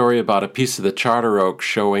had a story about a piece of the charter oak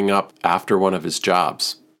showing up after one of his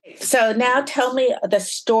jobs. So now tell me the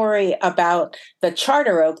story about the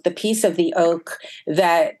charter oak, the piece of the oak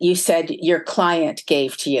that you said your client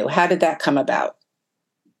gave to you. How did that come about?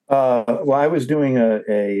 Well, I was doing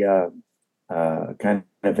a kind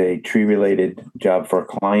of a tree-related job for a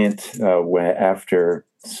client after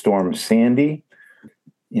Storm Sandy.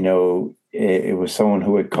 It was someone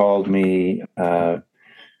who had called me, and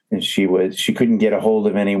she couldn't get a hold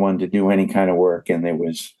of anyone to do any kind of work, and there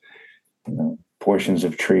was portions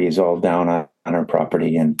of trees all down on her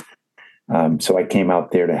property, and so I came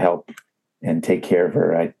out there to help and take care of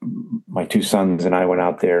her. My two sons and I went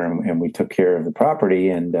out there and we took care of the property.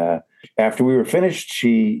 And after we were finished,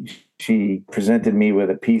 she presented me with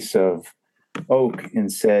a piece of oak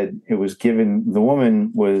and said it was given. The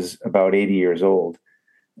woman was about 80 years old,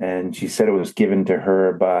 and she said it was given to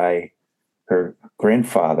her by her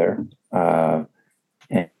grandfather,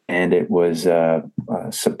 and it was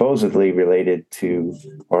supposedly related to,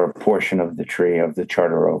 or a portion of the tree of the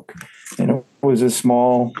charter oak. And it was a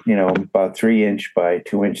small, about 3-inch by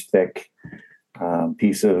 2-inch thick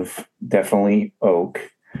piece of definitely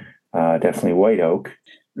oak, definitely white oak.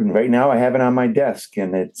 And right now I have it on my desk,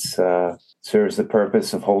 and it serves the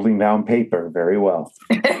purpose of holding down paper very well.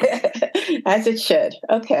 As it should.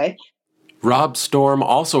 Okay. Rob Storm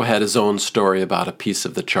also had his own story about a piece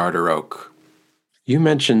of the charter oak. You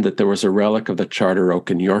mentioned that there was a relic of the charter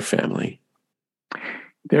oak in your family.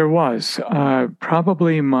 There was.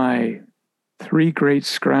 Probably my 3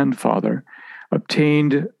 greats-grandfather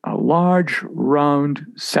obtained a large, round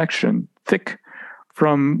section, thick,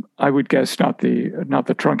 from, I would guess, not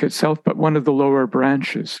the trunk itself, but one of the lower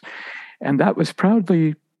branches. And that was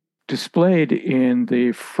proudly displayed in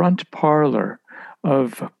the front parlor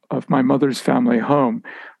of my mother's family home,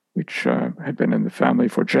 which had been in the family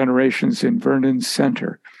for generations in Vernon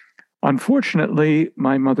Center. Unfortunately,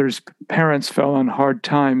 my mother's parents fell on hard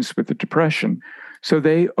times with the Depression, so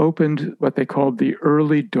they opened what they called the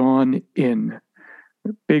Early Dawn Inn,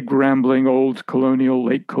 a big, rambling, old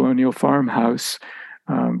late colonial farmhouse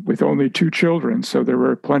with only 2 children. So there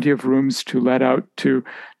were plenty of rooms to let out to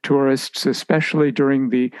tourists, especially during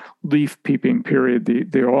the leaf peeping period,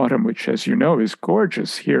 the autumn, which, as you know, is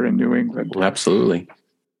gorgeous here in New England. Absolutely.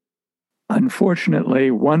 Unfortunately,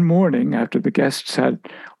 one morning after the guests had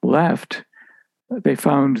left, they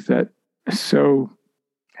found that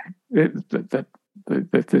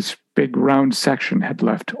this big round section had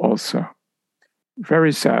left also.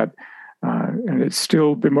 Very sad, and it's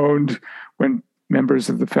still bemoaned when members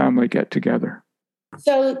of the family get together.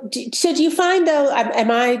 So do you find, though,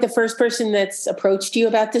 am I the first person that's approached you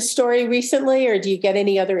about this story recently, or do you get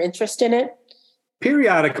any other interest in it?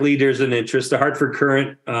 Periodically, there's an interest. The Hartford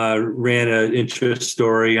Courant ran an interest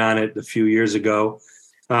story on it a few years ago.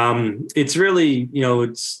 It's really,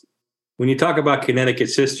 it's when you talk about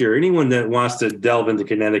Connecticut's history, or anyone that wants to delve into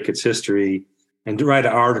Connecticut's history and to write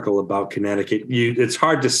an article about Connecticut, it's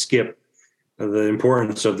hard to skip the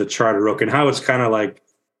importance of the charter oak and how it's kind of like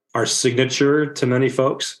our signature to many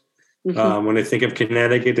folks. Mm-hmm. When they think of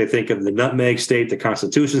Connecticut, they think of the Nutmeg State, the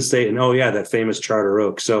Constitution State, and that famous charter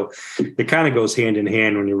oak. So it kind of goes hand in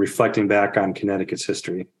hand when you're reflecting back on Connecticut's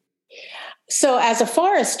history. So as a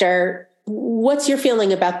forester, what's your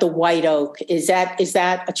feeling about the white oak? Is that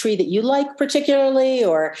a tree that you like particularly,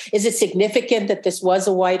 or is it significant that this was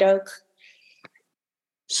a white oak?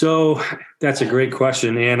 So that's a great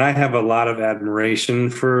question. And I have a lot of admiration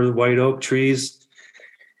for white oak trees.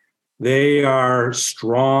 They are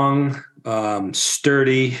strong,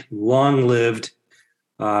 sturdy, long-lived.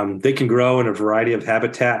 They can grow in a variety of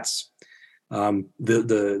habitats. They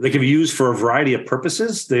can be used for a variety of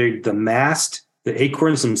purposes. The mast, the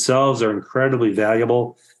acorns themselves are incredibly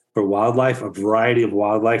valuable for wildlife, a variety of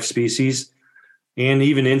wildlife species, and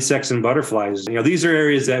even insects and butterflies. These are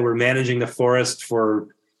areas that we're managing the forest for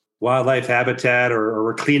wildlife habitat, or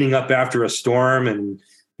we're cleaning up after a storm, and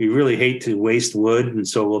we really hate to waste wood, and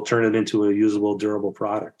so we'll turn it into a usable, durable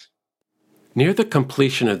product. Near the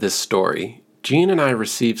completion of this story, Gene and I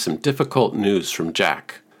received some difficult news from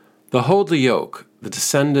Jack. The Hoadley oak, the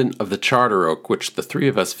descendant of the charter oak which the 3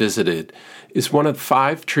 of us visited, is one of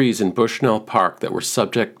 5 trees in Bushnell Park that were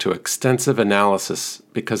subject to extensive analysis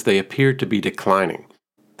because they appeared to be declining.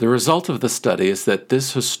 The result of the study is that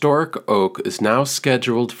this historic oak is now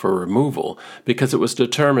scheduled for removal because it was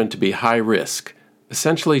determined to be high risk,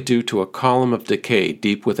 essentially due to a column of decay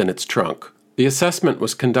deep within its trunk. The assessment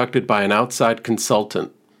was conducted by an outside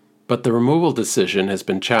consultant, but the removal decision has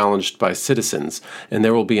been challenged by citizens, and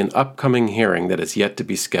there will be an upcoming hearing that is yet to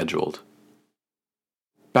be scheduled.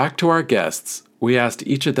 Back to our guests, we asked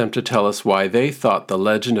each of them to tell us why they thought the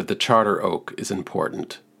legend of the charter oak is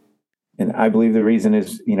important. And I believe the reason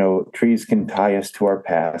is, trees can tie us to our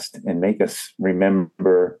past and make us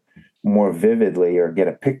remember more vividly or get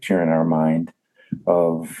a picture in our mind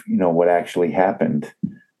of, what actually happened.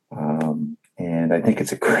 And I think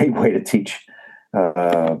it's a great way to teach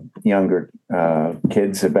younger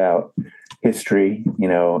kids about history,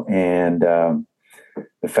 and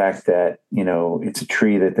the fact that, it's a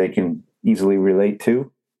tree that they can easily relate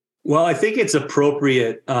to. Well, I think it's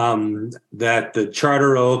appropriate that the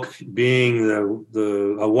charter oak being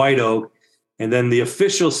a white oak, and then the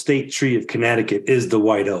official state tree of Connecticut is the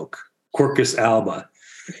white oak, Quercus alba.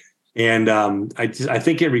 And I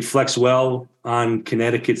think it reflects well on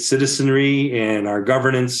Connecticut's citizenry and our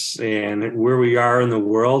governance and where we are in the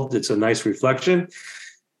world. It's a nice reflection.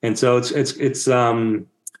 And so it's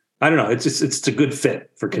I don't know, it's a good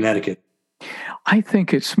fit for Connecticut. I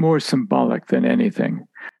think it's more symbolic than anything.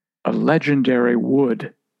 A legendary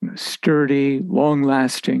wood, sturdy,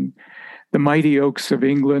 long-lasting. The mighty oaks of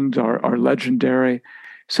England are legendary.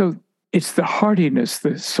 So it's the hardiness,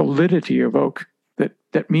 the solidity of oak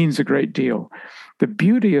that means a great deal. The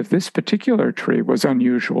beauty of this particular tree was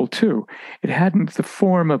unusual, too. It hadn't the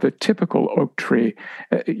form of a typical oak tree.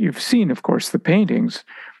 You've seen, of course, the paintings.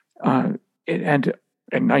 And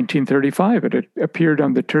in 1935, it appeared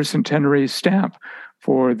on the tercentenary stamp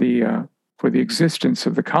for the existence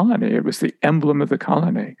of the colony. It was the emblem of the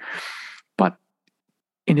colony. But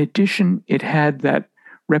in addition, it had that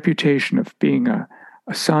reputation of being a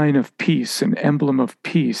sign of peace, an emblem of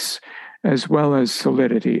peace, as well as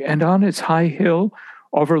solidity. And on its high hill,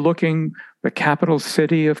 overlooking the capital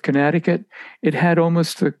city of Connecticut, it had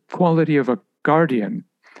almost the quality of a guardian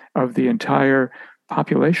of the entire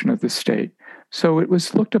population of the state. So it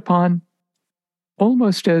was looked upon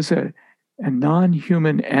almost as a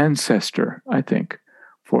non-human ancestor, I think,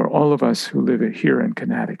 for all of us who live here in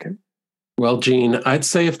Connecticut. Well, Gene, I'd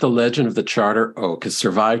say if the legend of the charter oak has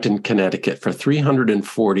survived in Connecticut for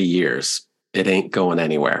 340 years, it ain't going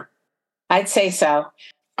anywhere. I'd say so.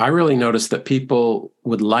 I really noticed that people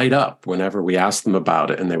would light up whenever we asked them about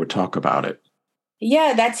it and they would talk about it.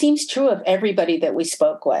 Yeah, that seems true of everybody that we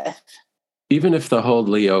spoke with. Even if the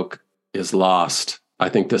Hoadley oak is lost, I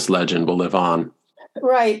think this legend will live on.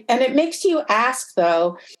 Right. And it makes you ask,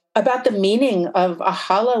 though, about the meaning of a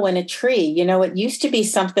hollow in a tree. It used to be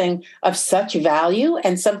something of such value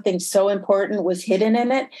and something so important was hidden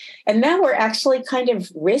in it. And now we're actually kind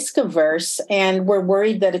of risk averse and we're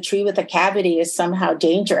worried that a tree with a cavity is somehow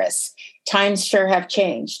dangerous. Times sure have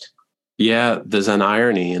changed. Yeah, there's an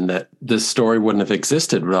irony in that this story wouldn't have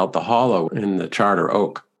existed without the hollow in the charter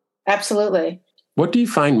oak. Absolutely. What do you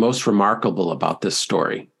find most remarkable about this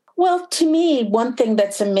story? Well, to me, one thing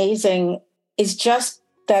that's amazing is just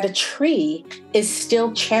that a tree is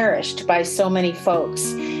still cherished by so many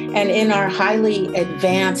folks. And in our highly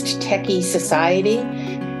advanced techie society,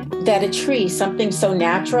 that a tree, something so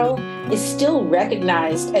natural, is still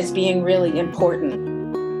recognized as being really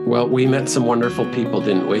important. Well, we met some wonderful people,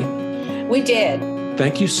 didn't we? We did.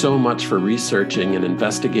 Thank you so much for researching and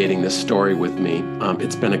investigating this story with me.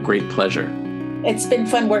 It's been a great pleasure. It's been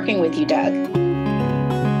fun working with you, Doug.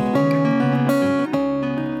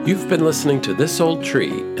 You've been listening to This Old Tree,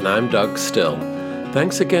 and I'm Doug Still.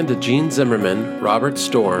 Thanks again to Gene Zimmerman, Robert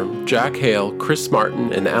Storm, Jack Hale, Chris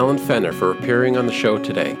Martin, and Alan Fenner for appearing on the show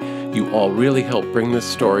today. You all really helped bring this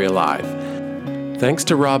story alive. Thanks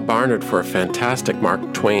to Rob Barnard for a fantastic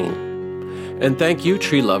Mark Twain. And thank you,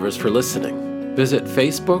 tree lovers, for listening. Visit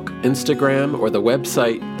Facebook, Instagram, or the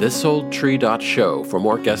website thisoldtree.show for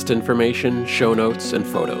more guest information, show notes, and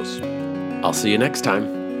photos. I'll see you next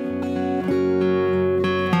time.